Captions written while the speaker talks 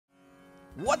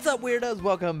What's up, weirdos?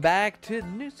 Welcome back to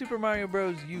New Super Mario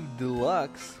Bros. U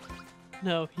Deluxe.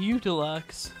 No, you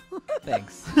Deluxe.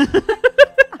 Thanks.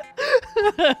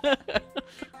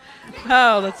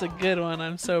 Oh, that's a good one.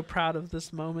 I'm so proud of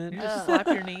this moment. You just slap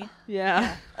your knee.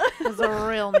 Yeah. It was a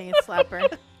real knee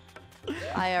slapper.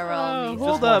 IRL knee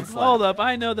Hold one up, slap. hold up.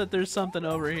 I know that there's something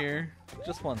over here.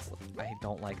 Just one slap. I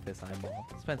don't like this eyeball.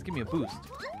 Spence, give me a boost.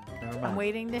 Never mind. I'm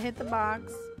waiting to hit the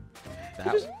box.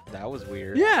 That was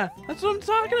weird. Yeah, that's what I'm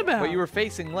talking about. But you were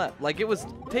facing left. Like, it was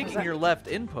taking your left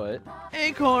input.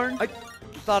 Acorn. I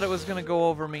thought it was going to go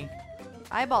over me.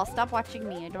 Eyeball, stop watching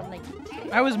me. I don't like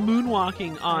it. I was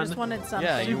moonwalking I on just wanted something.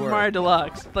 Yeah, you Super were. Mario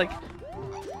Deluxe. Like,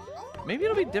 Maybe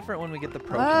it'll be different when we get the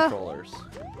pro controllers.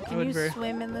 Can would you be-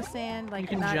 swim in the sand? Like You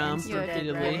can not jump instant,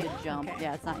 repeatedly. right? To jump. Okay.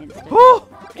 Yeah, it's not instant. Oh!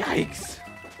 Yikes!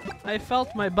 I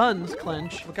felt my buns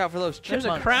clench. Look out for those There's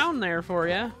chipmunks. a crown there for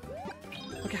you.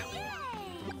 Look out.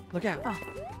 Look out.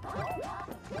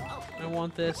 I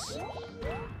want this.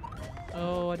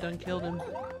 Oh, I done killed him.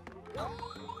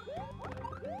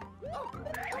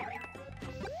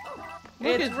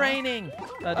 Look, It's raining.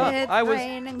 It's I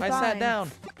raining sat fine.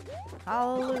 down.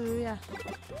 Hallelujah.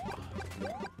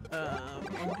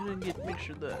 I'm gonna make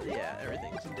sure that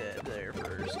everything's dead there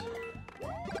first.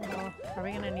 Well, are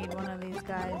we gonna need one of these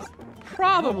guys?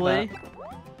 Probably.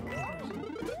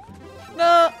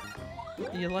 No.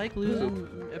 You like losing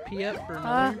a pee up for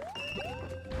another?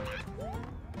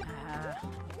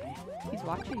 He's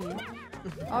watching you.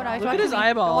 Oh no, he's Look at watching his me.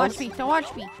 eyeballs. Don't watch me. Don't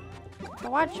watch me.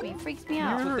 Don't watch me. It freaks me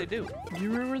out. That's what they do. Do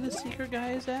you remember where the secret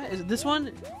guy is at? Is it this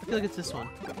one? I feel like it's this one.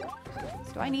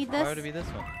 Do I need Why this? would it be this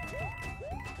one?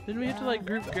 Didn't we have to like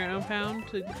group ground pound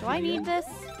to? Do I need this?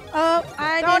 Oh,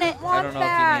 I Darn didn't it. want I don't know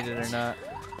that. if you need it or not.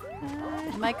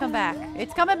 It might come back.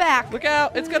 It's coming back. Look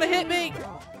out! It's gonna hit me!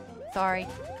 Sorry.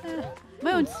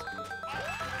 Moons.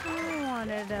 I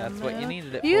wanted a That's moon. what you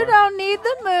needed it You for. don't need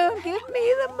the moon. Give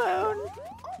me the moon.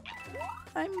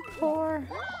 I'm poor.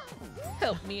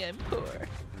 Help me, I'm poor.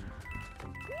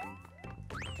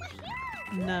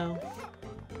 No.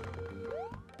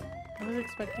 I was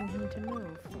expecting him to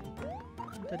move.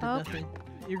 That did Oh. nothing.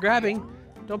 You're grabbing.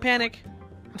 Don't panic.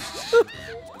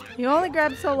 You only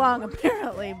grabbed so long,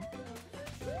 apparently.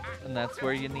 And that's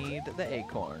where you need the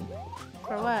acorn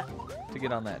For what? to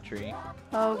get on that tree.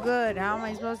 Oh, good. How am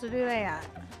I supposed to do that?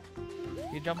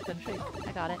 You jump and shake.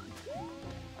 I got it.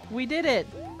 We did it.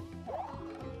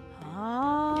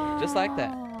 Oh. Just like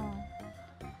that.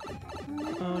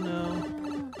 Oh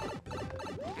no.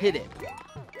 Hit it.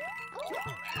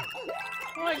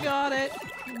 I got it.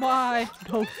 Why?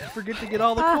 Don't forget to get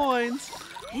all the coins.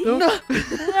 No!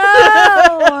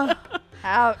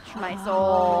 Ouch, my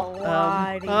soul.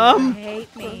 Why do you um,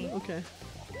 hate me? Okay.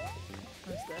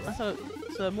 What's this? That's a,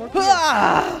 it's a more.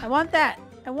 I want that.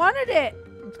 I wanted it.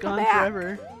 It's Come gone back.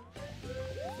 forever.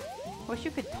 Wish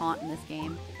you could taunt in this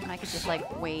game. And I could just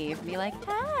like wave and be like,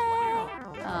 hi.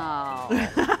 Oh.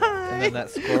 And then that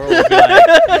squirrel will be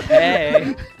like,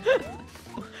 hey.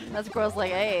 That squirrel's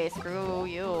like, hey, screw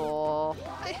you.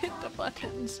 I hit the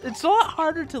buttons. It's a lot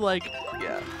harder to like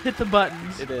Yeah, hit the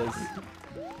buttons. it is.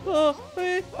 Oh,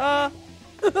 hey, Get out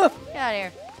of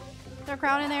here. Is there a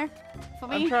crown in there? For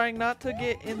me? I'm trying not to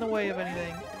get in the way of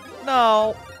anything.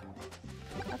 No.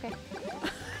 Okay.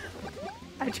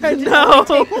 I tried to No.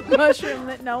 take the mushroom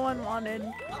that no one wanted.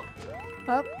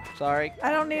 Up. Sorry. I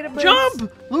don't need a boost.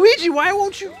 Jump! Luigi, why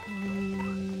won't you? I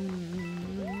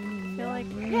feel like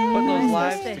Put am I those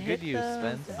lives supposed to hit good use, those?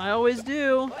 Spence. I always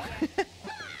do.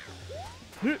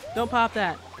 Don't pop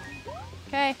that.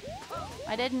 Okay.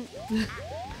 I didn't.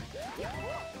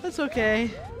 That's okay.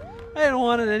 I didn't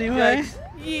want it anyway. Yikes.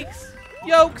 Yeeks.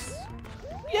 Yokes.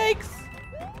 Yikes.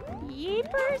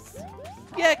 Yeepers?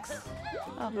 Yikes.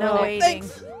 Oh, No okay. waiting.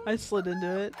 Thanks. I slid into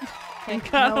it. Okay.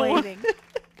 And got, No a, waiting.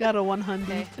 got a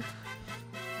 100. Okay.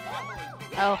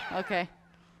 Oh, okay.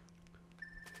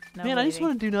 No Man, I just waiting.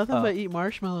 want to do nothing Oh. but eat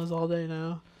marshmallows all day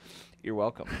now. You're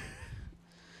welcome.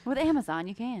 With Amazon,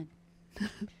 you can.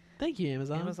 Thank you,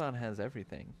 Amazon. Amazon has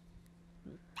everything.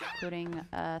 Including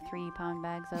 3-pound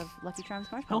bags of Lucky Charms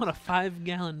I marshmallows. want a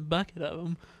 5-gallon bucket of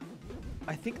them.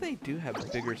 I think they do have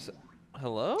bigger.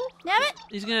 Hello? Damn it!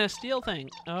 He's gonna steal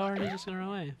things. Oh, or he's just gonna run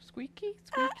away. Squeaky?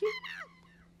 Squeaky?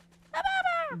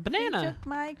 He Banana. took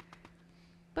my.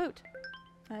 Boot.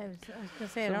 I was gonna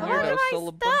say I Some don't Where have do weirdo I stole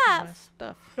a bunch of my stuff?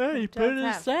 stuff. Hey, put it in does a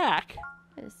have- sack.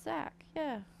 His sack.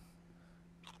 Yeah.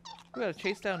 We gotta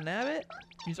chase down Nabbit?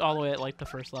 He's all the way at like the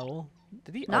first level.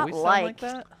 Did he Not always sound like like.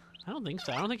 that? I don't think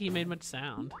so. I don't think he made much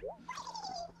sound.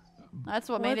 That's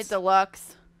what made it What's-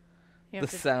 deluxe. You The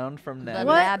have to- sound from The Nabbit?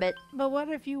 What? Nabbit. But what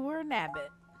if you were Nabbit?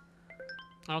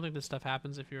 I don't think this stuff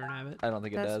happens if you're an abbot. I don't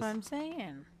think it That's does. what I'm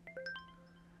saying.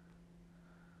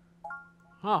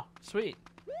 Oh, sweet.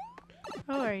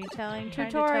 Oh, are you trying to tell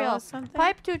Tutorial. us something?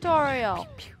 Pipe tutorial.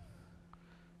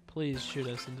 Please shoot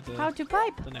us into How to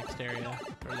pipe. the next area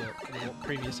or the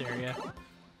previous area.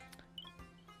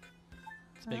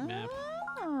 It's a big map.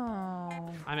 Oh.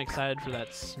 I'm excited for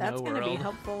that snow That's world. going to be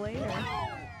helpful later. With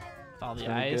all It's the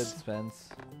really good, ice. Spence.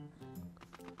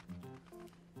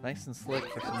 Nice and slick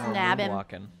for some more Snap him.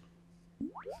 moonwalking.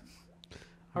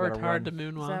 I worked gotta hard run. to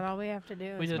Is that moonwalk. all we have to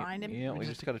do? We Is did- find him? Yeah, we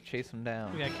just gotta chase him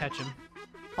down. We gotta catch him.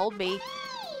 Hold B.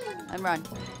 And run.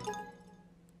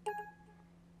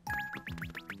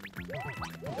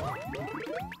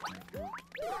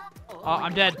 Oh,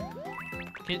 I'm dead.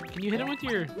 Can you hit him with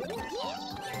your...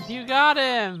 You got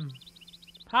him!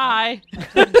 Hi!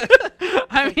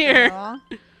 I'm here! Aw.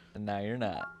 And now you're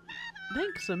not.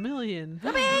 Thanks a million.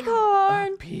 The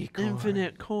bighorn. Peacorn.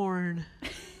 Infinite corn.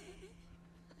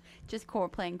 Just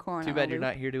playing corn. Too on bad a you're loop.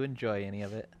 not here to enjoy any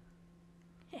of it.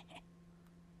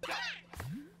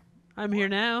 I'm here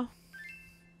now.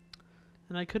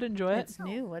 And I could enjoy it. What's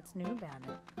new? What's new about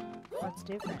it? What's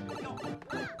different?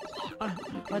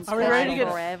 What's Are we ready to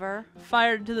get forever?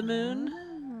 fired to the moon?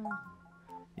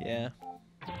 Yeah.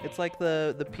 It's like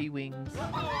the P-Wings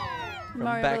from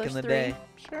Mario back Brothers in the 3. day.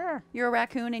 Sure. You're a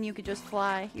raccoon and you could just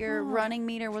fly. Your Oh. running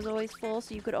meter was always full,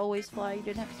 so you could always fly. You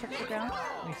didn't have to touch the ground.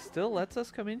 He still lets us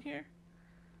come in here?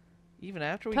 Even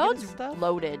after we Toad's get his stuff?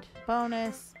 loaded.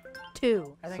 Bonus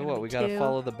 2. Are there So gonna what, be we gotta 2?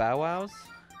 follow the Bow Wows?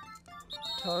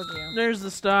 Told you. There's the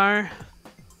star.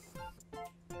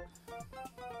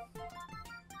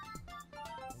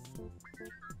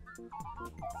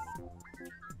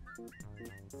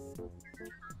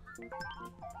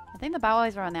 I think the bow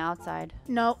eyes are on the outside.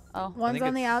 Nope. Oh, One's think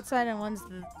on the it's- outside and one's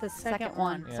the second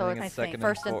one. Yeah, so I think it's it's second and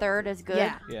first and four- third is good.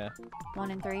 Yeah. Yeah.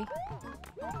 1 and 3.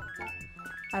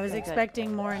 I was Okay, good.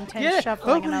 expecting more intense Yeah.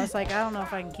 shuffling, and I Oh. was like, I don't know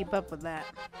if I can keep up with that.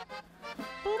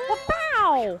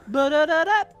 Wow!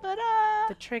 Ba-da-da-da-ba-da.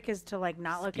 The trick is to like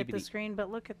not look at the Skibidi. screen, but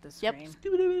look at the Yep. screen.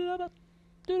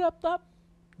 Skibidi-bidi-bidi-bidi-bidi-bidi.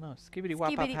 No, skibbity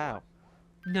wop Skibbity. pow.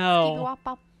 Skibby No. wop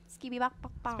bop. Skibby bop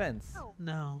bop bop. Spence,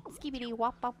 No. Skibidi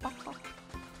wop bop bop bop.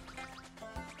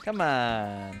 come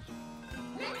on.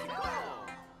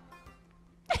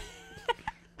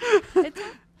 I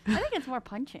think it's more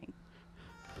punching.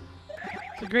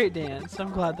 It's a great dance.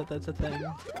 I'm glad that that's a thing.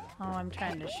 Oh, I'm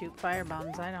trying to shoot fire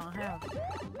bombs I don't have.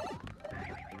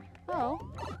 Oh,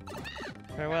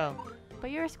 Farewell. but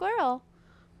you're a squirrel.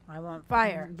 I want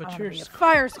fire. But I wanna you're be a squ-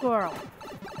 fire squirrel.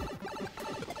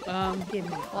 Give me.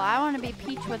 Well, I want to be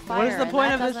Peach with fire. What is the and point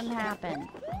that of this? doesn't happen.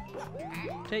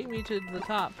 Take me to the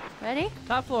top. Ready?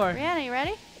 Top floor. Brianna, you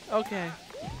ready? Okay.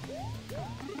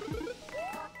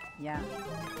 Yeah.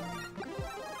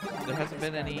 There hasn't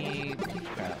been any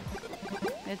crowds.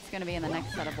 It's gonna be in the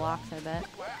next set of blocks, I bet.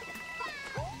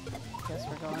 Guess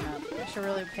we're going up. I should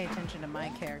really pay attention to my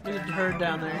character. There's a herd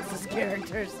down there. His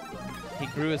characters. He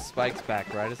grew his spikes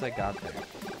back right as I got there.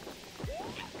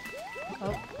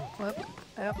 Oh, whoop.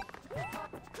 Yep.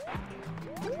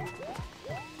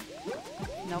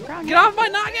 No crown. Get off my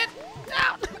noggin!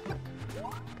 Down!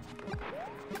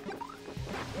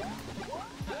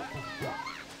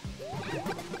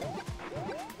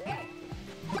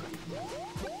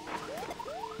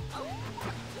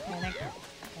 Panic.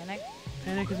 Panic.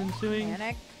 Panic is ensuing.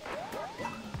 Panic.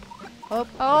 Oh,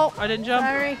 Oh, I didn't jump.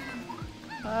 sorry.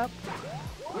 Up.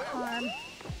 Arm.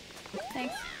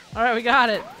 thanks. All right, we got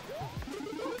it.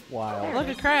 Wow. Look,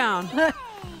 a crown.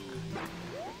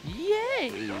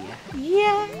 Yay!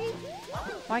 Yay!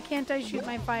 Why can't I shoot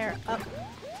my fire up?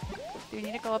 Do you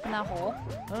need to go up in that hole?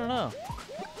 I don't know.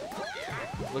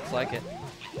 Looks like it.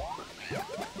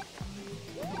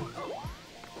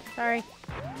 Sorry.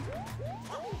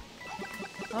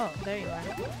 Oh, there you are.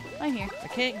 I'm here. I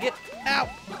can't get out.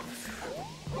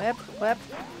 Whip, whip.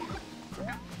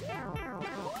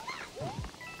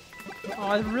 Oh,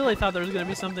 I really thought there was going to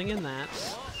be something in that.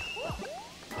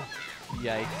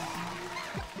 Yikes.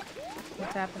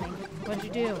 What's happening? What'd you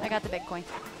do? I got the Bitcoin.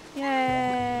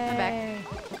 Yay! I'm back.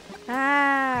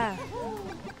 Ah!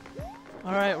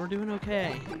 All right, we're doing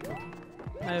okay.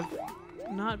 I have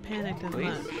not panicked as Please.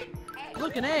 much.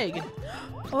 Look, an egg.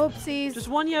 Oopsies. Just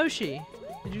one Yoshi.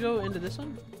 Did you go into this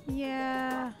one?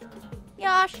 Yeah.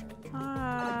 Yosh.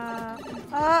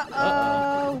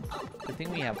 Uh-oh. Good thing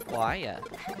we have Flya.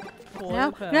 Full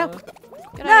No, power. no.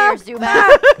 Get No, out of here,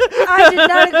 Zubat. I did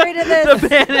not agree to this. The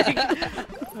panic.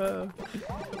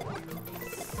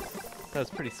 That was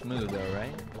pretty smooth though, right?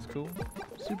 It was cool.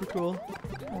 Super cool.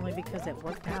 Only because it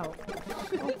worked out.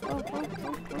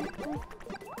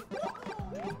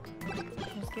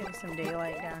 There's getting some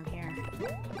daylight down here.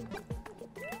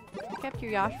 I kept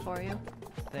your Yosh for you.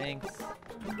 Thanks.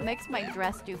 It makes my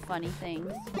dress do funny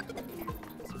things.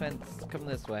 Spence, come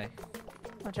this way.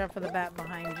 Watch out for the bat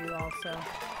behind you also.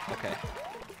 Okay.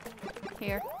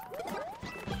 Here.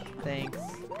 Thanks.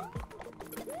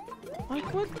 Like,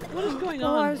 what is going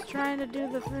Oh, I on? was trying to do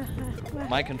the...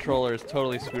 My controller is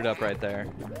totally screwed up right there.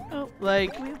 Oh,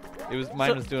 Like, Mine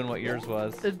So- was doing what yours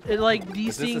was. it like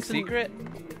Is this a desyncs. secret?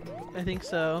 I think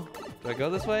so. Do I go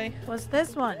this way? what's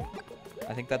this one?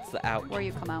 I think that's the out. Where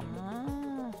you come out.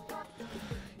 Oh.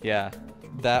 Yeah,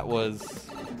 that was...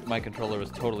 My controller was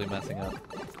totally messing up.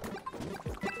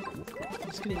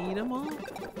 Just gonna eat them all.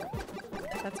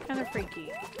 That's kind of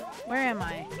freaky. Where am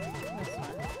I? This one.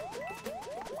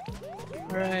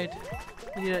 All right.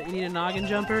 You need a noggin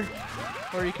jumper,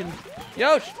 or you can.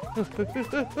 Yosh!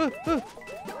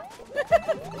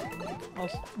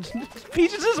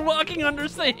 Peach is just walking under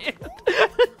sand.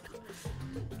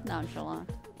 Nonchalant.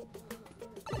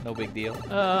 No big deal.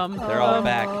 They're all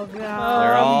back. Oh, God.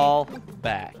 They're all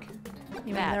back.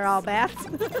 You mean they're all bats?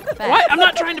 What? I'm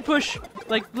not trying to push.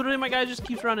 Like, literally, my guy just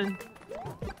keeps running.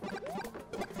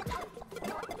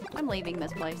 I'm leaving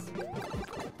this place.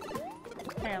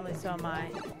 Apparently so am I.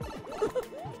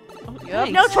 Oh, You have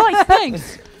thanks. no choice.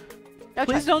 Thanks. No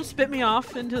Please choice. don't spit me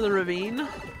off into the ravine.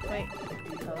 Wait.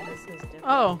 Oh, this is different.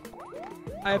 Oh.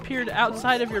 I appeared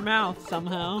outside of your mouth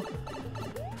somehow.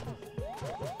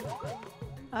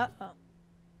 Uh-oh.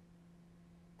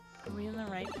 Are we in the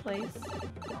right place?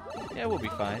 Yeah, we'll be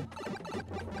fine.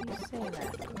 You say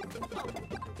that.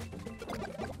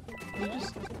 You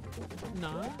just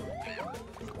not.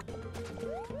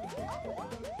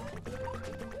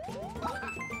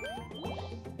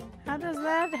 How does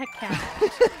that count?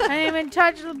 I didn't even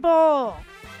touch the bowl.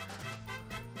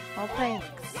 Oh, thanks.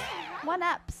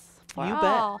 1-ups. For You bet.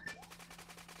 all.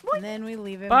 And then we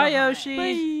leave him Bye, behind.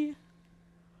 Yoshi.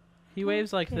 He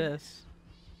waves like Okay. this.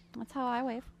 That's how I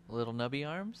wave. Little nubby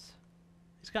arms?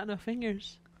 He's got no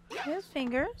fingers. He has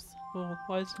fingers. Well,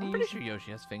 why doesn't he I'm pretty use, sure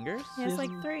Yoshi has fingers. He has like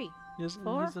Isn't- 3, he doesn't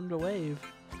 4? use them to wave?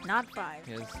 not 5.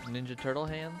 He has Ninja Turtle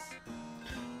hands.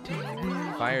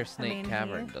 Fire Snake mean,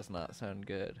 Cavern he- does not sound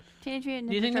good. Teenage Mutant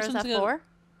Do you think Ninja this Turtles one's have gonna- 4?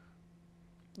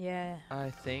 Yeah. I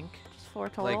think. Just 4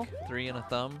 total. Like 3 and a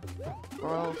thumb.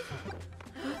 Gross.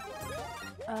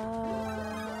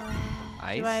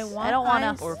 Ice Do I want I don't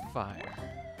wanna- ice? or fire.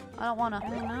 I don't wanna. I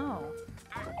don't know.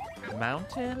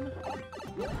 Mountain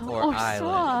or Or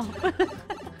island. swamp.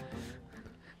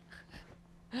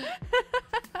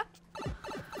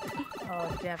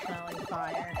 Oh, definitely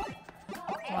fire.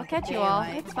 I'll catch you all.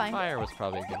 Daylight. It's fine. Fire was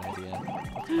probably a good idea.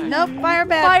 Nope, fire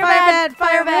bad, Fire bad,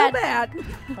 fire fire bad.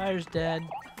 Fire's dead.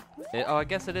 Oh, I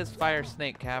guess it is Fire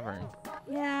Snake Cavern.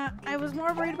 Yeah, I was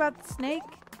more worried about the snake.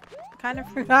 Kind of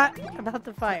forgot about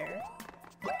the fire.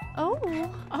 Oh.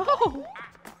 Oh.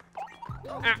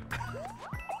 Ah.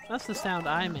 That's the sound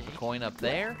I make. Coin up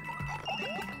there.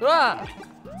 Ah!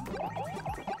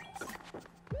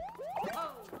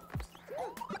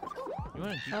 You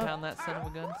want to G-pound that son of a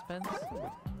gun, Spence?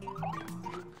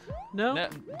 No. No,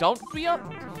 don't be up.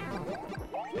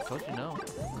 I told you no.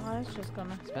 Oh, I was just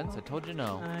gonna. Spence, I told you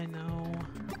no. I know.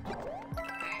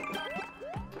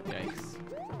 Yikes.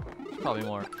 Probably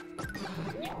more.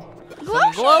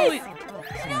 Gloshies!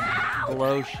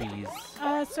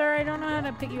 Gloshies. Sir, I don't know how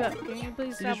to pick you up. Can you please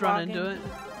You stop just run walking? into it.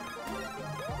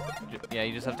 Yeah,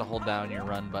 you just have to hold down your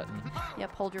run button.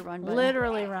 Yep, hold your run button.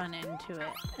 Literally run into it,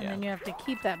 and Yeah. then you have to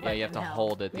keep that Yeah, button you have to held.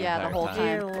 hold it the Yeah, the entire whole time.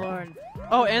 Dear Lord.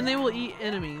 Oh, and they will eat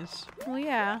enemies. Well,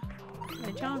 yeah.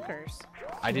 The jonkers.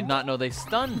 I did not know they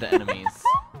stunned enemies.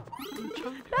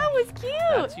 That was cute.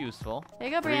 That's useful. There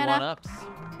you go, 3 Brianna. 1-ups.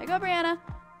 There you go, Brianna.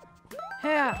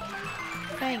 Yeah.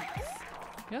 Thanks.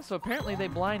 Yeah, so apparently they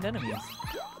blind enemies.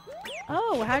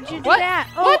 Oh, how'd you do What? that?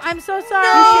 Oh, I'm so sorry.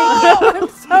 I'm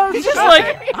so He's just sorry.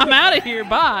 like, I'm out of here.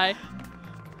 Bye.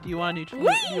 Do you want a new? Do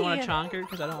you want a Whee! chonker?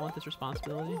 Because I don't want this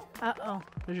responsibility. Uh-oh.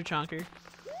 There's your chonker.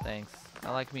 Thanks.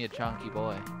 I like me a chonky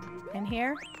boy. In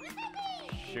here?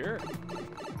 Sure.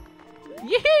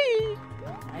 Yee!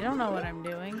 I don't know what I'm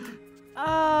doing.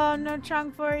 Oh, no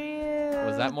chunk for you.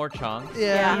 Was that more chonks?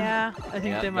 Yeah. I think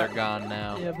Yep, they they're might. gone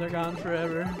now. Yep, they're gone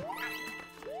forever.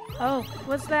 Oh,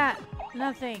 what's that?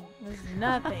 Nothing. There's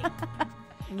nothing.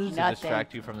 To Nothing.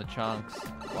 distract you from the chonks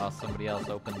while somebody else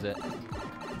opens it.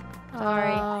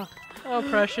 Sorry. Oh,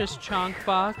 precious chonk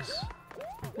box.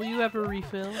 Will you ever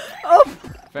refill? Oh,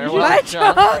 Farewell, my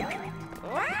chonk.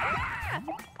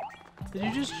 chunk. Did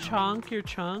you just chonk your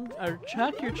chunk? Or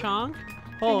chuck your chonk?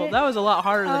 Oh, did. that was a lot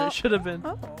harder than Oh. it should have been.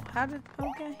 Oh, how did?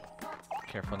 Okay.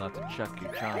 Careful not to chuck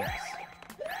your chonks.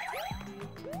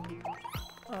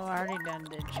 Oh, I already done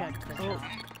did check the Oh. jump.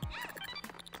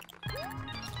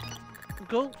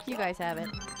 Go. You guys have it.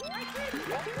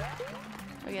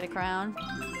 We get a crown.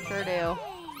 Sure do.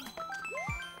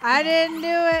 I didn't do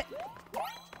it.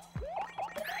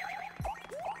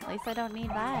 At least I don't need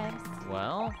vibes.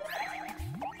 Well,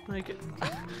 Like,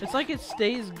 it's like it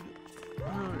stays. I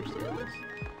don't understand this.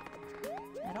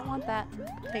 I don't want that.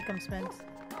 Take them, Spence.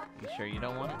 you sure you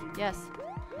don't want it? Yes.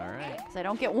 All right. Because I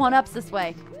don't get one-ups this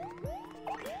way.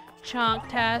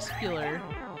 Chonktascular.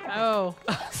 Oh,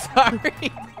 Sorry.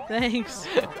 thanks.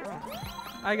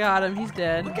 I got him. He's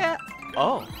dead. Look at.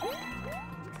 Oh.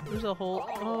 There's a hole.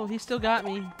 Oh, he still got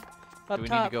me. Up Do we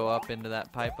top. need to go up into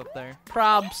that pipe up there?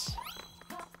 Probs.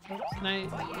 Can I?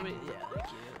 Let me, yeah, thank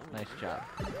you. Nice job.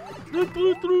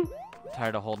 Through.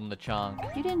 Tired of holding the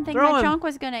chonk. You didn't think Throw my him. chunk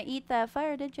was going to eat that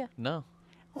fire, did you? No.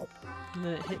 And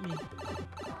then it hit me.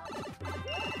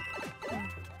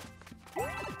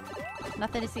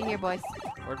 Nothing to see here, boys.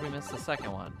 Where'd we miss the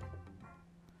second one?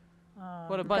 Um,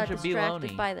 What a Got bunch of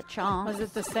distracted baloney. by the chonk. Was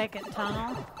it the second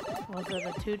tunnel? Was it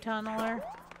a 2-tunneler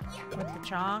with the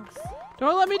chonks?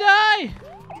 Don't let me die!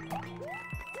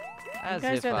 As You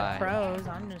guys if are the I. pros.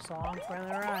 I'm just along for the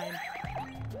ride.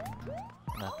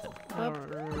 Nothing. I don't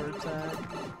remember where it's at.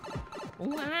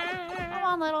 Come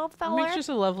on, little I fella. mean, it's just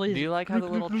a lovely. Do you like how the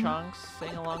little chonks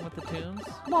sing along with the tunes?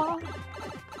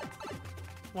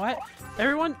 What?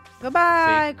 Everyone.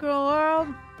 Goodbye, cruel world.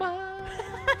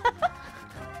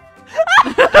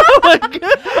 Oh my god!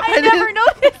 I never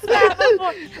noticed that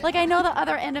before. Like, I know the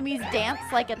other enemies dance,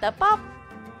 like, at the pop.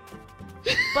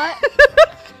 But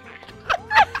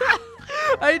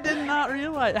I did not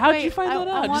realize. How'd you Wait, find that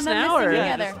I out? want Just an them to hour? sing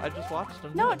Yeah, together. I just watched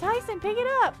him. no, do it. Tyson, pick it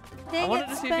up. I Dang wanted it,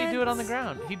 to see if he'd do it on the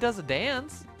Spence. ground. He does a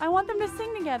dance. I want them to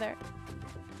sing together.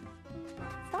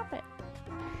 Stop it.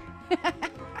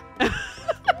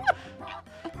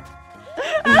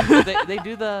 they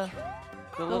do the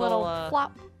The little little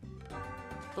flop.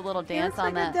 The little dance Dance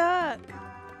on like that. a duck.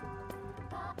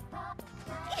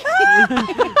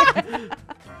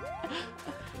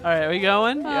 All right, are we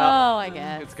going? Oh, I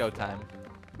guess. It's go time.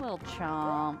 Little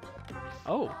chomp.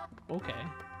 Oh, okay.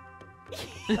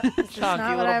 Is this Chunky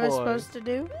not what little I was boy. supposed to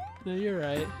do? No, you're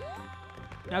right.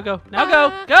 Now go. Now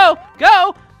go. Go.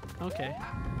 Go. Okay.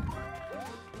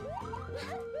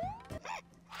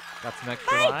 Got some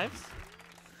extra lives.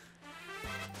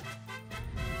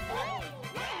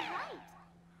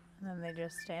 And then they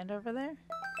just stand over there?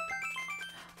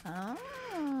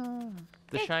 Oh.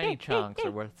 The shiny chonks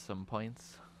are worth some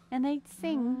points. And they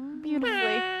sing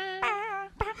beautifully.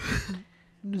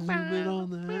 Zoom in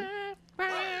on that.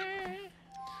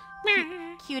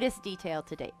 Cutest detail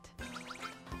to date.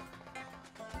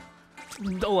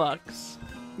 Deluxe.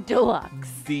 Deluxe.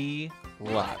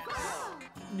 Deluxe.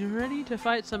 You ready to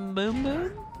fight some boom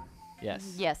boom?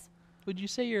 Yes. Yes. Would you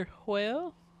say you're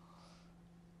whale?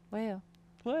 Wow.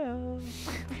 Well.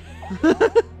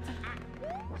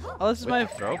 Oh, this is With my. the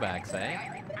throwbacks,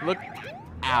 eh? Look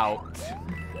out.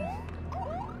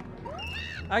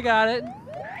 I got it.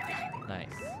 Nice.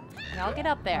 Y'all get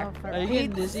up there. Oh, for Are you getting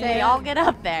Pete's dizzy? sake. Y'all get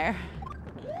up there.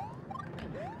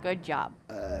 Good job.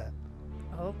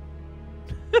 Oh.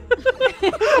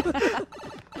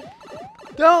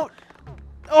 Don't.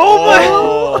 Oh my!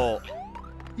 Oh.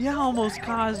 You almost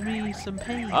caused me some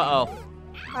pain. Uh-oh.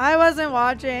 I wasn't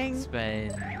watching.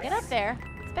 Spence. Get up there.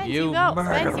 Spence, You you go.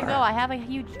 Spence, you murderer. go. I have a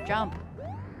huge jump.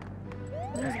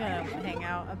 I'm just gonna hang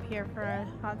out up here for a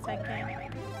hot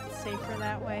second. It's safer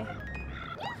that way.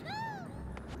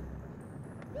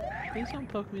 Please don't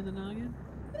poke me in the noggin.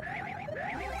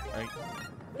 Right.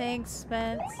 Thanks,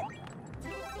 Spence.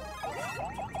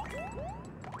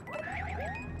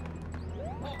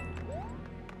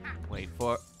 Wait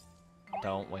for.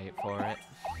 Don't wait for it.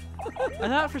 I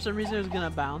thought for some reason it was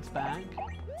gonna bounce back.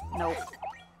 Nope.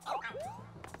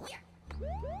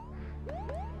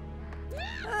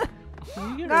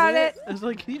 Can you get Got rid of it. I was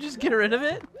like, can you just get rid of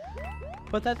it?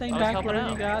 Put that thing I was back helping where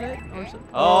you out. got it? Or so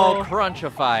Oh,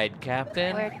 crunchified,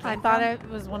 Captain. Where it I came thought from? it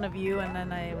was one of you, and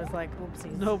then I was like,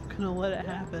 oopsies. Nope, gonna let it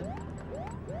happen.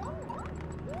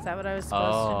 Is that what I was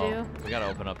supposed to do? We gotta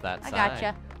open up that I side.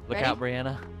 gotcha. Look Ready? out,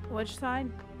 Brianna. Which side?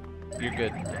 You're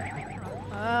good.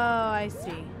 Oh, I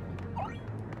see.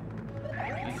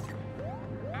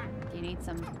 Do you need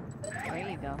some? There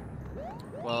you go.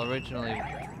 Well, originally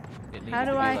it needed How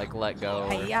to do be I- like let go, or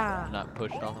Hi-ya. not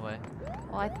pushed all the way.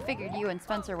 Well, I figured you and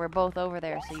Spencer were both over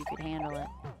there so you could handle it.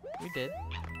 We did.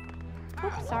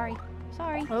 Oops, sorry.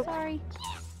 Sorry. Oh. Sorry.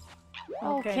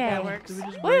 Okay, that works. Did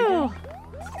we just break Woo! it?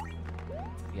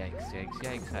 Yikes, yikes,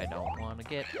 yikes. I don't want to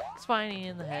get spiny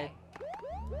in the head.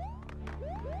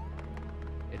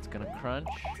 It's gonna crunch.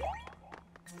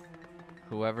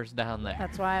 Whoever's down there.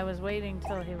 That's why I was waiting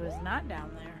till he was not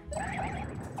down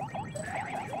there.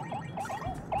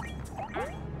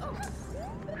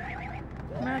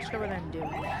 I'm not sure what I'm doing.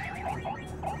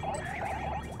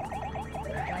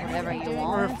 Whatever you Doing We're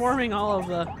want. reforming all of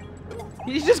the.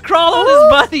 He just crawled on his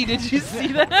buddy. Did you see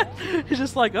that? He's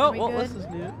just like, oh, We well, good? this is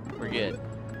new. We're good.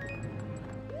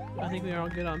 I think we are all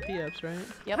good on P-ups, right?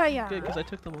 Yep. Hiya. Good, because I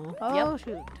took them all. Oh,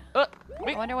 shoot. I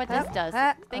wonder what this does.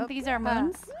 Think these are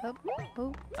moons?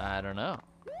 I don't know.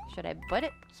 Should I put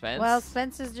it? Spence? Well,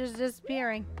 Spence is just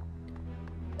disappearing.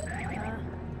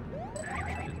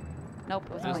 Nope,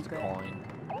 it was just a going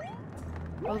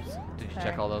coin. Oops. Did you Sorry.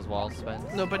 check all those walls, Spence?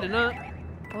 Nope, I did not.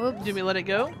 Oops. Did we let it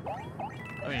go?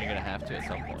 I mean, you're gonna have to at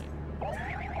some point.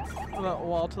 What about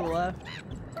wall to the left?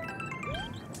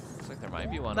 Looks like there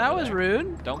might be one. That over was there.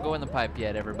 rude. Don't go in the pipe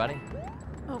yet, everybody.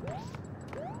 Oh.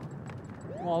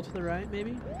 Wall to the right,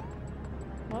 maybe?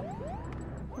 What?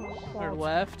 Or Wall.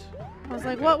 left? I was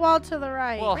like, what wall to the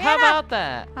right? Well, how about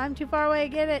that? I'm too far away.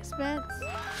 Get it, Spence.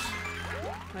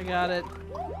 I got it.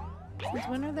 Since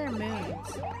when are there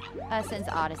moons? Since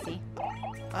Odyssey.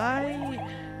 It's part I mean,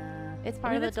 of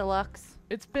the it's- Deluxe.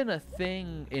 It's been a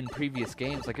thing in previous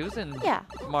games. Like, it was in Yeah.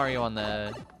 Mario on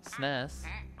the SNES.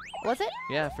 Was it?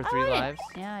 Yeah, for Oh, 3 I didn't- lives.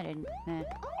 Yeah, I didn't.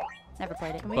 Never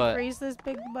played it. Can we But- freeze this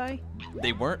big boy?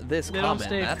 They weren't this They don't common,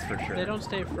 stay. that's for sure. They don't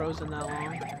stay frozen that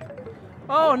long.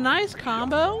 Oh, nice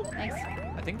combo. Thanks.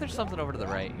 I think there's something over to the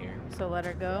right here. So let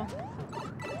her go.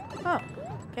 Oh,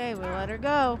 okay, we'll let her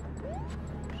go.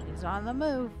 She's on the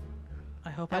move. I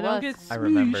hope I I don't was. get I smooshed.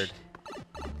 remembered.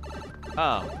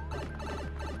 Oh.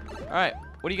 Alright,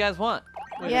 what do you guys want?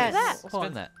 Wait, Yes. wait, That? hold Spin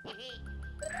on. that.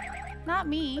 Not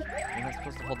me. You're not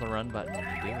supposed to hold the run button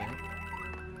when you do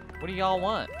it. What do y'all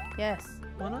want? Yes,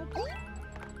 One ups?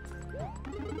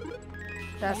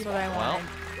 that's what I Well. wanted.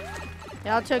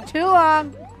 Y'all took too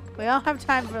long. We don't have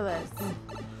time for this.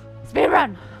 Speed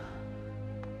run.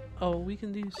 Oh, we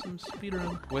can do some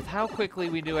speedrun. With how quickly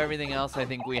we do everything else, I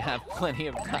think we have plenty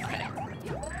of time.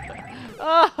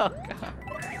 Oh, God.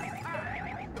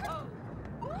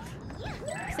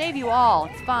 Save you all.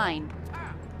 It's fine.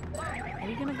 Are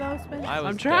you gonna go, Spence? I was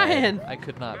I'm dead. trying. I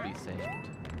could not be saved.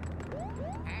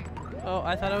 Oh,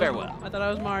 I thought I was. Farewell. I thought I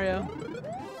was Mario.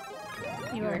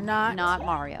 You are not. Not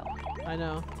Mario. I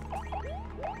know.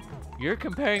 You're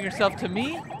comparing yourself to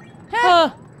me?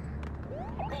 Huh?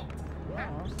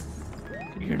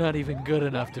 You're not even good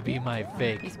enough to be my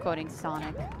fake. He's quoting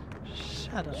Sonic.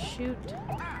 Shut up. Shoot.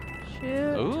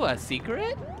 Shoot. Ooh, a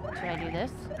secret? Should I do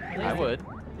this? I would.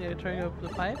 Yeah, try to go up the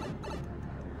pipe.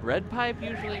 Red pipe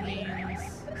usually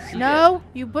means... No,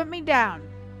 you put me down.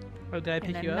 Oh, did I In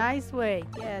pick a you up? nice way.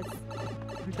 Yes.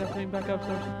 Pick that thing back up.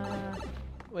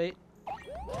 Wait.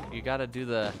 You gotta do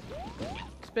the...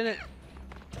 Spin it.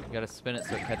 You gotta spin it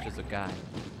so it catches a guy.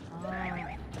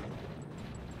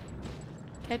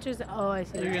 Catches. Oh, I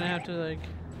see. You're what gonna you have to like.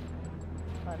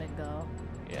 Let it go.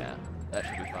 Yeah, that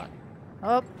should be fun.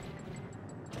 Up.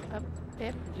 Up.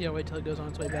 Yep. Yeah, wait till it goes on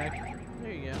its way back.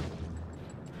 There you go.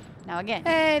 Now again.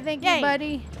 Hey, thank Yay. you,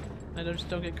 buddy. I just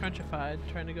don't get crunchified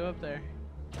trying to go up there.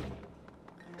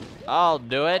 I'll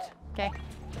do it. Okay.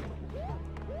 Do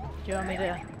you want me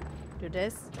to do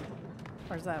this?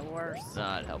 Or is that worse?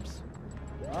 No, it helps.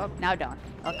 Now don't.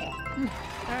 Okay. All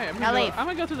right, I'm Now gonna, leave. I'm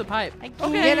gonna go through the pipe. I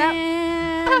Get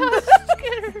out.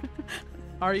 can't.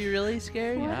 Are you really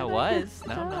scared? Yeah, I was.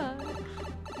 Now I'm not.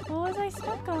 What was I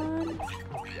stuck on?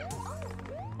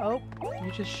 Oh,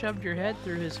 You just shoved your head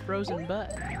through his frozen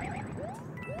butt. I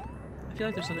feel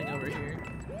like there's something over here.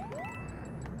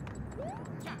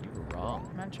 You were wrong.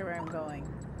 I'm not sure where I'm going.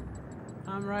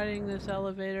 I'm riding this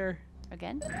elevator.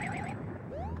 Again?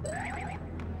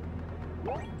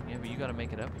 Yeah, but you gotta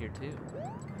make it up here too.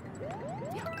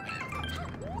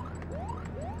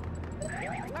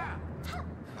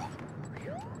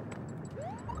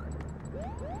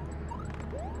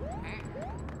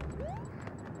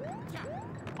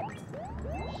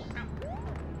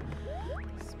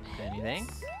 Anything?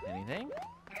 Anything?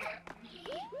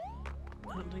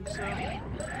 I don't think so.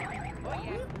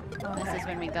 This is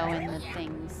when we go in the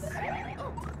things.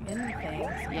 In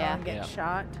things. Yeah. And get Yeah.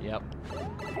 shot. Yep.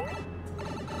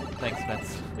 Thanks,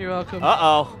 Spence. You're welcome.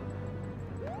 Uh-oh.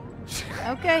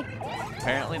 Okay.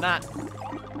 Apparently not.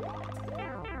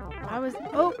 I was.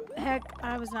 Oh, heck.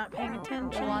 I was not paying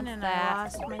attention wants and that? I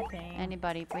lost my thing.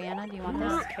 Anybody? Brianna, do you I want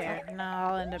don't this? care. No,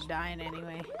 I'll end up dying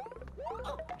anyway.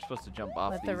 You're supposed to jump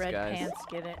off Let these the red guys. pants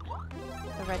get it.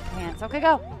 The red pants. Okay,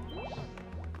 go.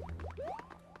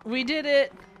 We did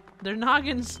it! Their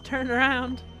noggins turned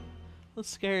around. That's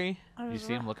scary. I You was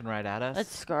see him looking right at us?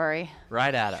 That's scary.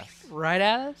 Right at us. Right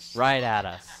at us? Right at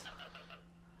us.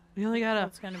 We only got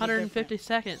That's gonna be 150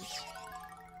 seconds.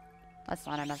 That's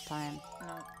not enough time.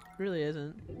 No. Really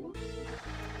isn't.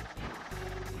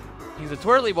 He's a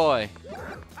twirly boy.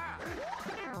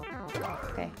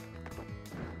 Okay.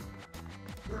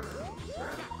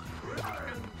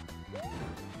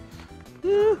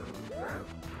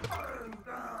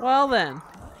 Well then.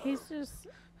 He's just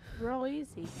real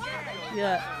easy.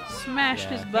 Yeah. Smashed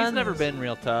his Yeah, buns. he's never been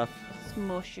real tough.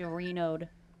 Smusherinoed. It's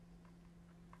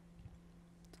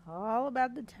all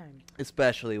about the timing.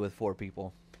 Especially with 4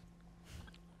 people.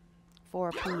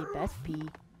 4P, best P.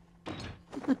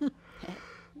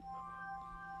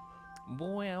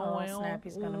 Oh,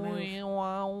 Snappy's gonna move.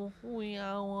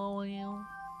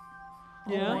 Yeah. Oh my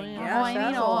Oi, gosh,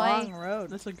 that's a oi. long road.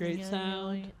 That's a great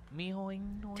sound. Me hoy,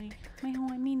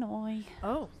 me noy.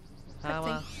 Oh,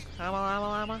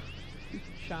 Shamalama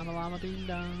ding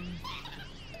dong.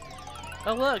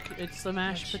 Oh look, it's the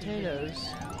mashed potatoes.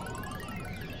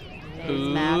 It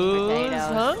is mashed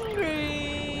potatoes.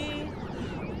 hungry?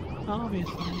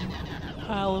 Obviously.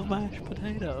 Pile of mashed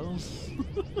potatoes.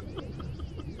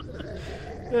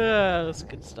 Yeah, that's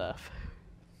good stuff.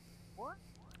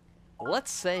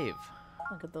 Let's save.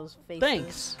 look at those faces.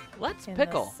 Thanks. Let's In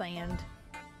pickle. the sand.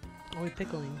 Are we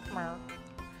pickling?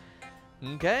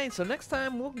 Okay, so next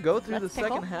time we'll go through Let's the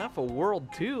pickle. second half of World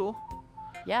 2.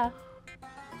 Yeah.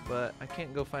 But I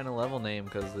can't go find a level name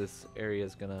because this area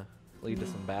is going to lead to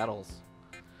some battles.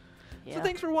 Yeah. So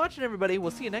thanks for watching, everybody.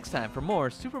 We'll see you next time for more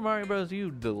Super Mario Bros.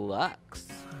 U Deluxe.